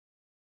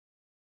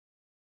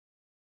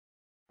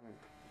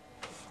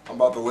I'm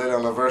about to lay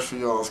down a verse for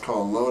y'all. It's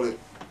called Loaded.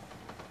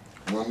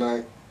 One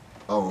night,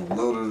 I was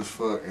loaded as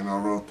fuck and I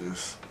wrote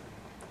this.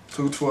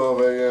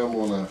 2:12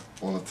 a.m.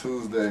 on a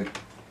Tuesday.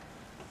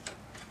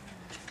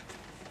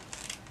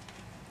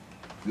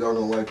 Y'all gonna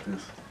like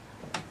this.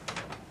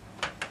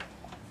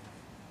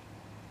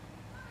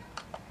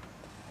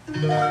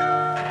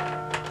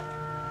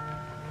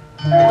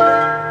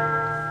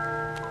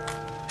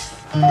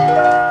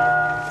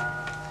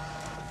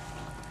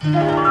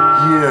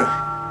 Yeah.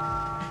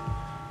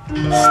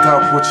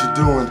 Stop what you're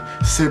doing,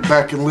 sit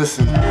back and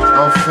listen.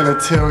 I'm finna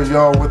tell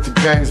y'all what the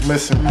game's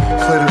missing.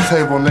 Clear the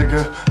table,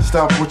 nigga,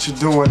 stop what you're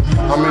doing.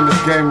 I'm in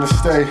this game to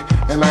stay,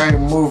 and I ain't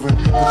moving.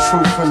 The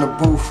truth in the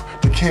booth,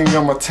 the king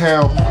of my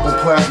town. When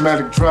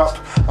plasmatic drop,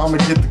 I'ma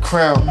get the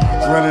crown.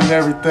 Running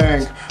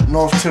everything,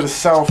 north to the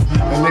south.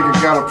 A nigga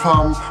got a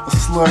problem, a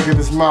slug in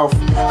his mouth.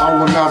 I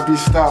will not be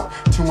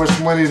stopped, too much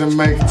money to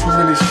make. Too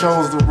many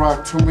shows to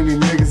rock, too many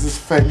niggas is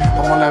fake.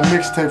 I'm on that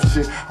mixtape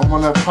shit, I'm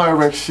on that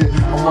Pyrex shit,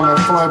 I'm on that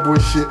Flyboy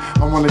shit,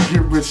 I'm on the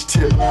get rich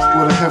tip with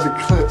a heavy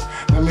clip.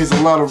 That means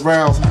a lot of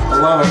rounds, a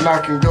lot of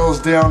knocking goes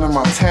down in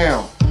my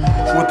town.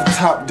 With the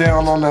top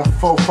down on that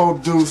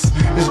 4-4 deuce.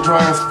 It's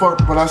dry as fuck,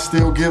 but I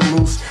still get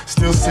loose.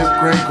 Still sip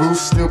Grey Goose,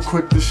 still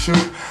quick to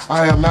shoot.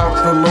 I am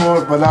not the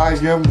Lord, but I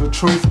am the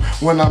truth.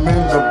 When I'm in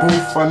the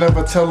booth, I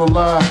never tell a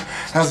lie.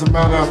 As a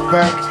matter of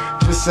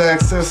fact, just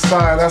ask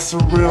inside, that's a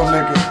real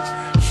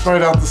nigga.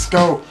 Straight out the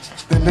scope.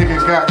 The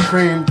nigga got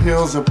cream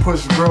pills and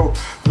push growth.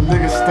 The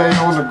nigga stay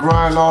on the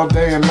grind all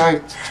day and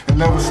night and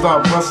never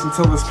stop busting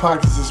till his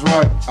pockets is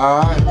right.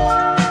 Alright?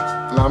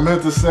 And I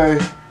meant to say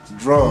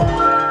draw.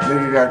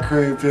 Nigga got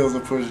cream pills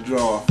and push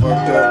draw. I fucked up,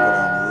 but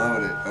I'm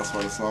loaded. That's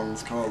why the song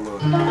is called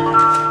Loaded.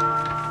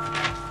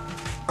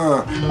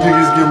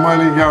 Niggas get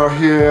money out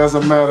here as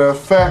a matter of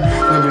fact.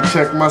 Let me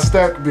check my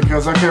stack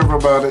because I care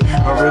about it.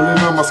 I really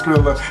know my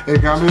Skrilla,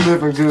 it got me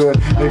living good.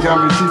 It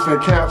got me teeth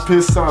and cat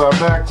piss out of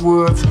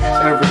backwoods.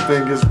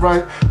 Everything is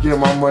right, get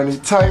my money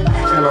tight.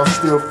 And I'm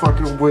still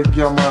fucking with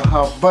my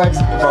hot bikes.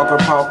 About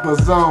to pop a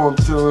zone,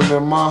 chilling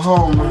in my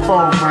home. The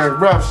phone rang,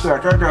 Rap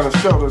Shack, I got a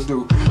show to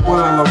do. What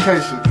a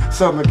location,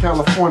 Southern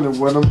California,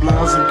 where them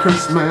Bloods and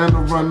Crips, man, to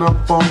run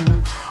up on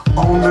me.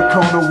 On the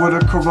corner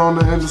with a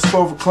Corona and it's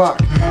 12 o'clock.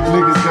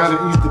 Niggas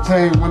gotta ease the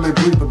pain when they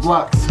bleed the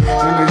blocks.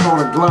 And they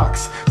holding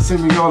Glocks,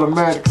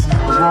 semi-automatics.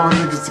 The wrong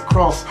niggas to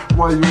cross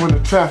while you in the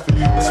traffic.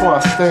 That's why I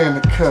stay in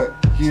the cut.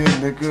 Yeah,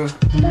 nigga,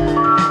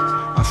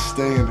 I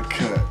stay in the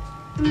cut.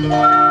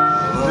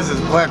 This is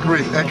Black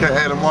Rick,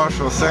 aka the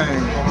Marshall,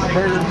 saying,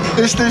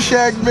 it's the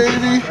Shack,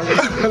 baby.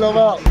 And I'm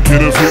out.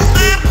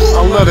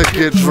 I let it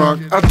get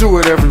drunk, I do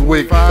it every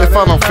week. If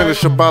I don't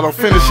finish a bottle,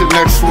 finish it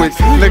next week.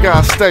 Nigga,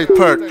 I stay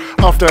perked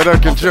off that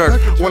irk and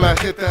jerk. When I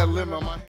hit that limit,